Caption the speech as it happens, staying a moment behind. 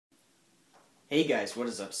Hey guys, what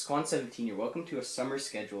is up? Squan17 here. Welcome to a summer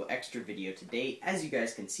schedule extra video. Today, as you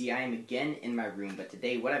guys can see, I am again in my room, but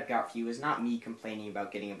today what I've got for you is not me complaining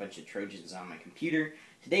about getting a bunch of Trojans on my computer.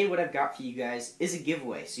 Today what I've got for you guys is a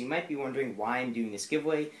giveaway. So you might be wondering why I'm doing this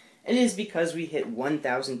giveaway. It is because we hit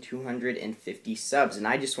 1,250 subs, and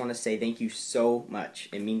I just want to say thank you so much.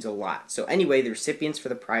 It means a lot. So anyway, the recipients for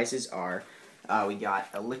the prizes are, we got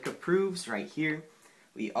a Lick Approves right here.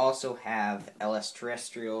 We also have LS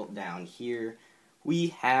Terrestrial down here. We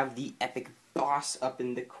have the Epic Boss up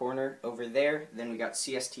in the corner over there. Then we got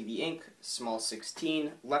CSTV Inc., Small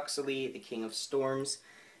 16, Luxily, the King of Storms,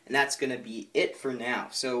 and that's going to be it for now.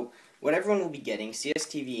 So what everyone will be getting,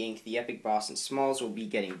 CSTV Inc., the Epic Boss, and Smalls will be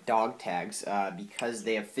getting dog tags because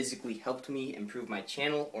they have physically helped me improve my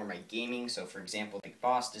channel or my gaming. So for example, Epic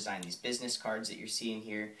Boss designed these business cards that you're seeing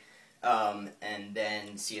here. And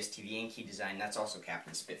then CSTV Inc., he designed, that's also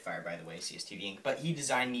Captain Spitfire, by the way, CSTV Inc., but he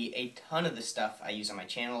designed me a ton of the stuff I use on my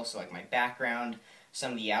channel, so like my background,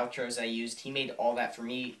 some of the outros I used, he made all that for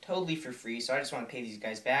me, totally for free, so I just want to pay these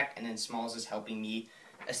guys back, and then Smalls is helping me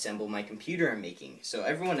assemble my computer I'm making. So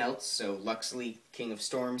everyone else, so Luxily, King of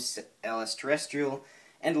Storms, LS Terrestrial,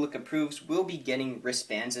 and Look Approves will be getting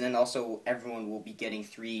wristbands, and then also everyone will be getting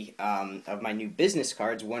 3 of my new business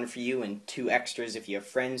cards, 1 for you and 2 extras if you have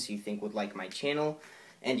friends who you think would like my channel,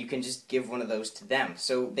 and you can just give one of those to them.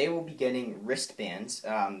 So they will be getting wristbands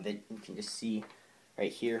that you can just see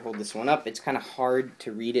right here. Hold this one up. It's kind of hard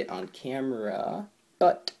to read it on camera,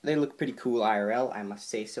 but they look pretty cool IRL, I must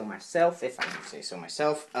say so myself, if I do say so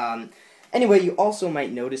myself. Anyway, you also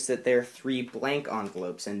might notice that there are 3 blank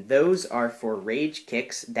envelopes, and those are for Rage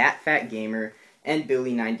Kicks, Dat Fat Gamer, and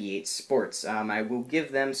Billy98 Sports. I will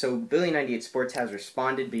give them, so Billy98 Sports has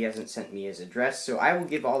responded, but he hasn't sent me his address, so I will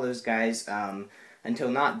give all those guys until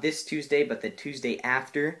not this Tuesday, but the Tuesday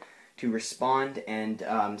after, to respond and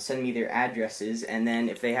send me their addresses, and then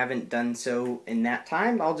if they haven't done so in that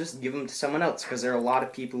time, I'll just give them to someone else, because there are a lot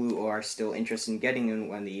of people who are still interested in getting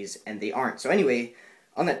one of these, and they aren't. So anyway,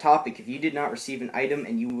 on that topic, if you did not receive an item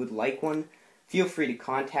and you would like one, feel free to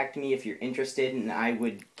contact me if you're interested, and I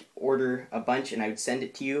would order a bunch and I would send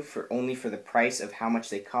it to you for only for the price of how much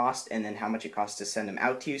they cost and then how much it costs to send them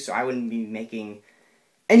out to you. So I wouldn't be making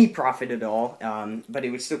any profit at all, but it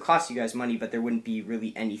would still cost you guys money, but there wouldn't be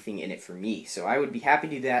really anything in it for me. So I would be happy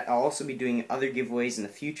to do that. I'll also be doing other giveaways in the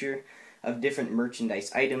future of different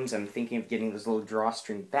merchandise items. I'm thinking of getting those little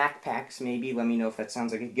drawstring backpacks maybe. Let me know if that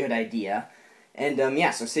sounds like a good idea. And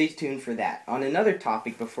yeah, so stay tuned for that. On another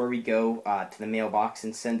topic, before we go to the mailbox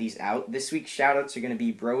and send these out, this week's shoutouts are going to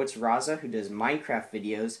be Bro It's Raza, who does Minecraft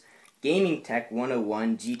videos, Gaming Tech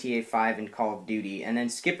 101, GTA 5, and Call of Duty, and then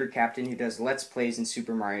Skipper Captain, who does Let's Plays in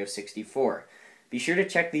Super Mario 64. Be sure to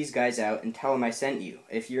check these guys out and tell them I sent you.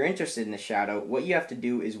 If you're interested in a shoutout, what you have to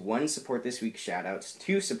do is 1, support this week's shoutouts,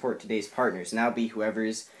 2, support today's partners, and that'll be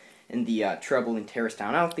whoever's in the Trouble in Terrorist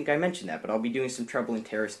Town. I don't think I mentioned that, but I'll be doing some Trouble in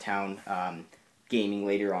Terrorist Town gaming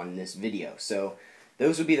later on in this video. So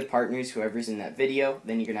those will be the partners, whoever's in that video.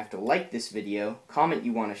 Then you're going to have to like this video, comment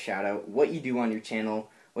you want to shout out, what you do on your channel,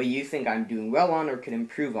 what you think I'm doing well on or could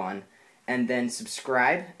improve on, and then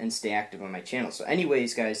subscribe and stay active on my channel. So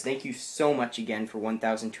anyways, guys, thank you so much again for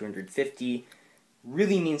 1,250.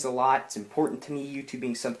 Really means a lot. It's important to me, YouTube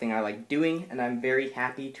being something I like doing, and I'm very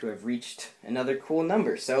happy to have reached another cool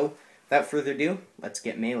number. So without further ado, let's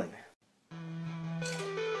get mailing.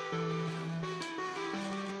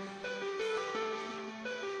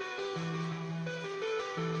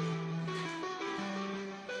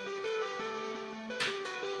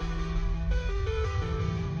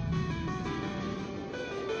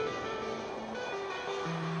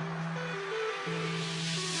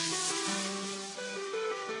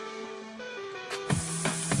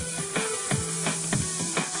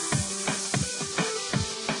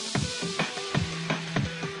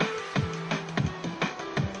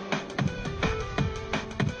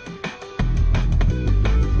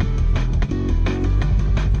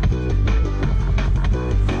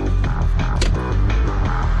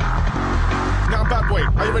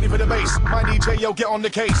 Are you ready for the bass? My DJ, yo, get on the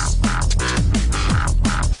case.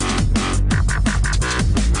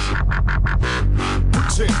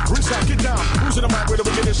 Roots in, roots out, get down. Who's in the mic with the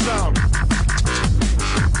wickedest sound?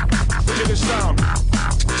 Wickedest sound.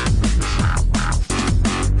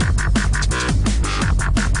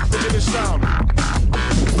 Wickedest sound.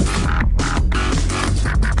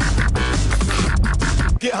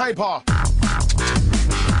 Get hyper.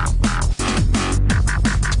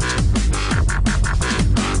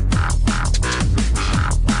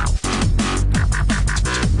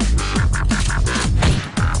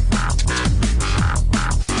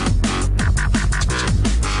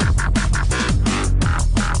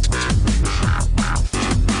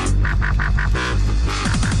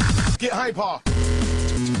 paper.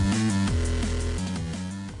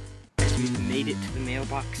 We've made it to the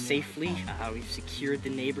mailbox safely. We've secured the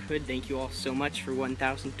neighborhood. Thank you all so much for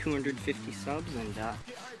 1,250 subs, and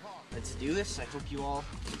let's do this. I hope you all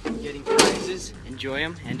are getting prizes. Enjoy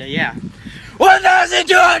them, and yeah.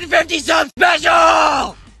 1,250 subs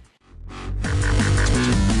special!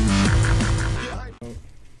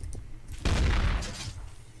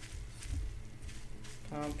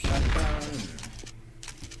 Pump shotgun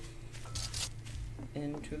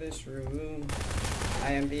into this room.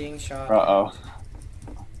 I am being shot. Uh-oh.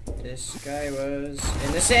 This guy was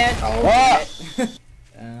innocent. Oh, shit.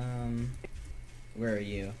 Where are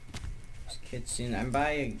you? Kitchen. I'm by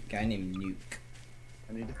a guy named Nuke.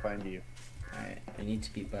 I need to find you. Alright, I need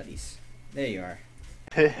to be buddies. There you are.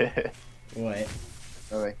 What?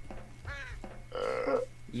 Okay.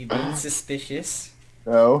 You being suspicious?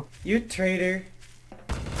 No. You traitor.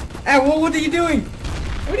 Ah, what are you doing?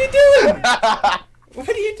 What are you doing? What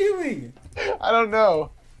are you doing? I don't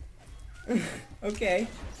know. Okay.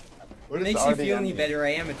 What Makes you feel any better,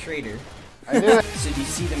 I am a traitor. I knew it. So do you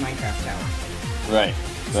see the Minecraft tower? Right.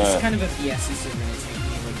 This is kind of a BSC server and it's making me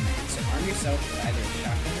look mad. So arm yourself with either a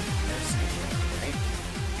shotgun or a sniper, right?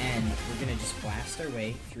 And we're gonna just blast our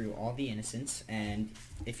way through all the innocents. And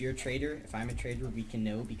if you're a traitor, if I'm a traitor, we can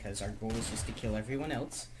know because our goal is just to kill everyone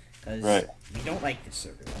else. Because we don't like this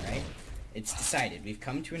server, right? It's decided. We've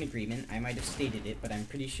come to an agreement. I might have stated it, but I'm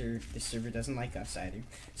pretty sure this server doesn't like us either.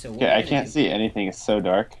 So what I can't see anything. It's so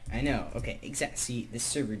dark. I know. Okay, exactly. See, this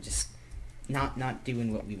server just not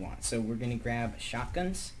doing what we want. So we're gonna grab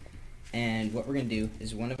shotguns, and what we're gonna do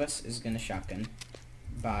is one of us is gonna shotgun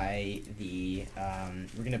by the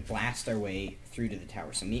we're gonna blast our way through to the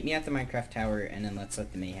tower. So meet me at the Minecraft tower, and then let's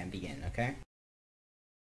let the mayhem begin. Okay?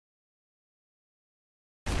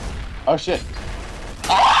 Oh shit.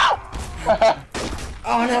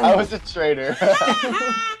 Oh no! I was a traitor.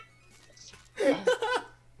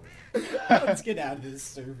 Let's get out of this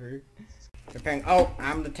server. Preparing. Oh,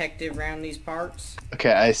 I'm detective around these parts.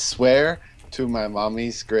 Okay, I swear to my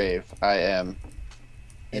mommy's grave, I am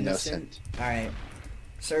innocent. Alright.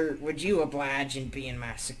 Sir, would you oblige in being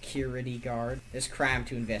my security guard? There's crime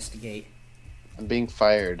to investigate. I'm being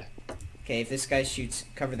fired. Okay, if this guy shoots,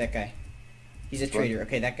 cover that guy. He's a traitor.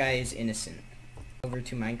 Okay, that guy is innocent. Over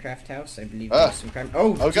to Minecraft house, I believe there's some crime.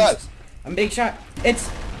 Oh, Jesus. God! I'm being shot.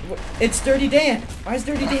 It's Dirty Dan. Why is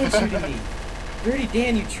Dirty Dan shooting me? Dirty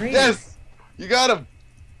Dan, you traitor. Yes! You got him!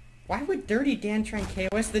 Why would Dirty Dan try and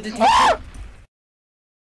KOS the detective?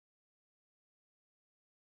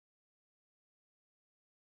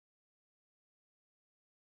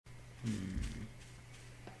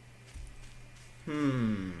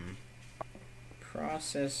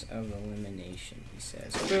 Process of elimination, he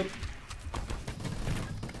says. Boop.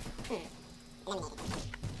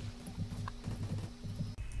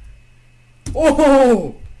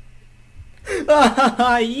 Oh!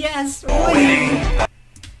 Yes!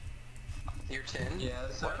 You're 10? Yeah,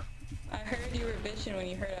 sir. I heard you were bitching when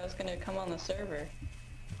you heard I was gonna come on the server.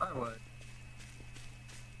 I would.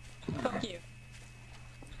 Fuck you.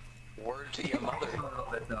 Word to your mother. A little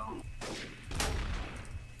bit though.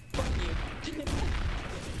 Fuck you.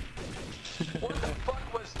 What the fuck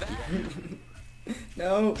was that?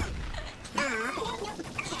 No.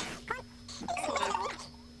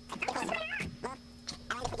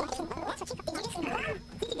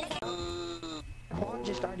 Quan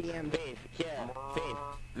just RDM'd. Faith, yeah, Faith,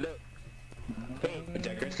 look. Faith,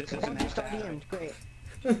 Deckers, this Quan just RDM'd, great.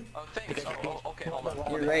 Oh, thanks. Oh, okay, hold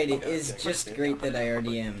on. You're right, it is just great that I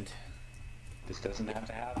RDM'd. This doesn't have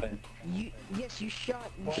to happen. Yes, you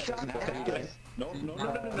shot Doesn't have to happen. No.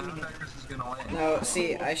 Deckers is gonna win. No,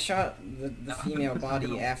 see, I shot the female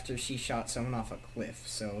body after she shot someone off a cliff,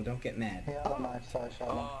 so don't get mad.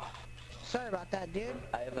 Sorry about that, dude.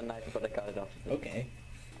 I have a knife, but I got it off. Okay.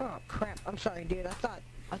 Oh crap, I'm sorry, dude.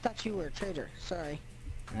 I thought you were a traitor. Sorry.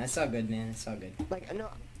 That's all good, man. It's all good. Like, no.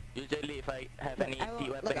 Usually if I have any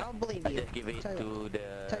weapon, Like, I'll believe I you. just give it Tell to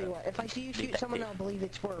the... you what, if I see you shoot someone, I'll believe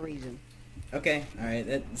it's for a reason. Okay, alright.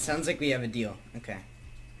 That sounds like we have a deal. Okay.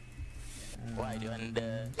 Why do you want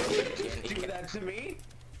the... Do that to me?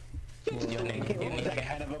 Okay, what was Like a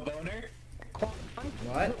head of a boner?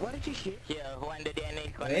 What? What did you shoot? Here, who want the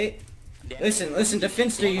DNA? Wait. Listen, to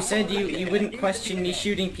Finster, you said you wouldn't question me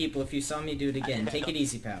shooting people if you saw me do it again. Take it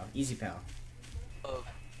easy, pal. Easy, pal.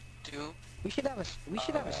 Two. We should have a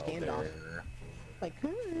standoff. Like,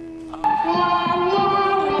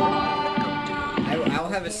 I'll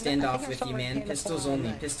have a standoff with you, man. Pistols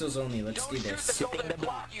only. Pistols only. Let's do this. Shooting the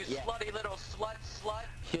block, you slutty little slut.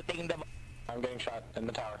 Shooting the... I'm getting shot in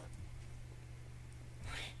the tower.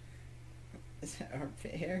 Is that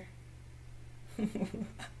armpit hair? Wait,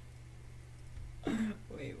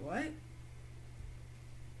 what?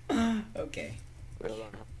 Okay.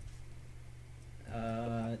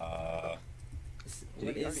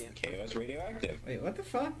 What is... KO's radioactive. Wait, what the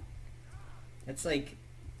fuck? That's like...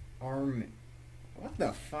 arm... What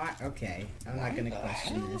the fuck? Okay, I'm not gonna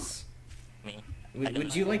question this.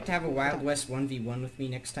 Would you like to have a Wild West 1v1 with me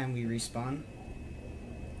next time we respawn?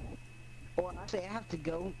 Well, actually, I have to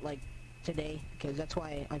go, like, today, because that's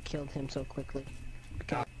why I killed him so quickly.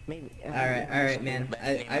 Because maybe... Alright, man.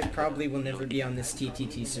 I probably will never be on this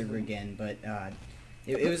TTT server again, but,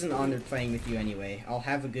 it was an honor playing with you anyway. I'll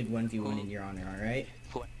have a good 1v1 in your honor, alright?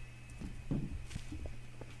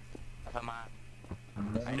 I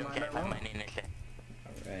don't care if I'm an innocent.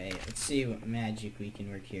 Alright, let's see what magic we can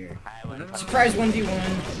work here. Surprise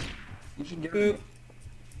 1v1! Boop!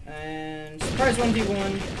 And surprise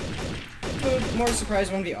 1v1! Boop! More surprise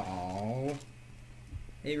 1v... Aww.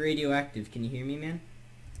 Hey, Radioactive, can you hear me, man?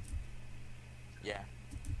 Yeah.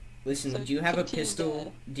 Listen, So would you have a continue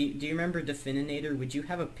pistol... Do you remember Defininator? Would you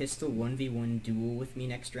have a pistol 1v1 duel with me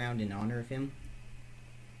next round in honor of him?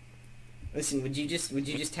 Listen, would you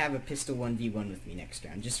just have a pistol 1v1 with me next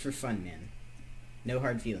round? Just for fun, man. No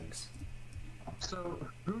hard feelings. So,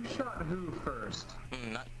 who shot who first?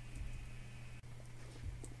 Not.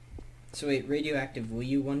 So wait, Radioactive, will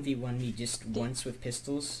you 1v1 me just once with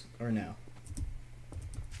pistols, or no?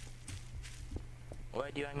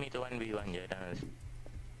 Why do you want me to 1v1 you?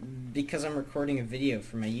 Because I'm recording a video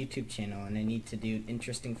for my YouTube channel and I need to do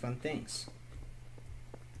interesting, fun things.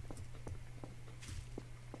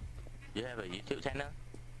 You have a YouTube channel?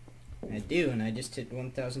 I do, and I just hit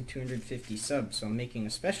 1,250 subs, so I'm making a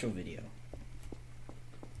special video.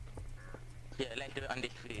 Yeah, I like to on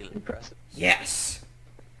this field. Impressive. Yes!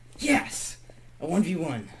 Yes! A 1v1.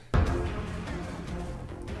 3,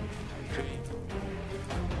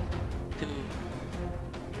 2,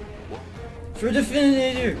 1. For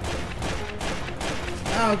Defininator!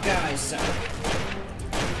 Oh, guys, suck.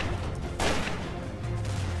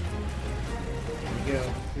 Here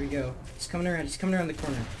we go. He's coming around the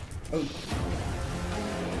corner. Oh.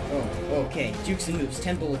 Oh, okay. Jukes and moves.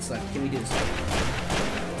 10 bullets left. Can we do this?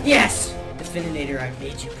 Yes! Defininator, I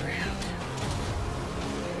made you proud.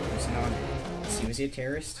 There's an honor. Let's see, was he a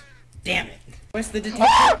terrorist? Damn it! Where's the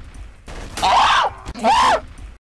detective?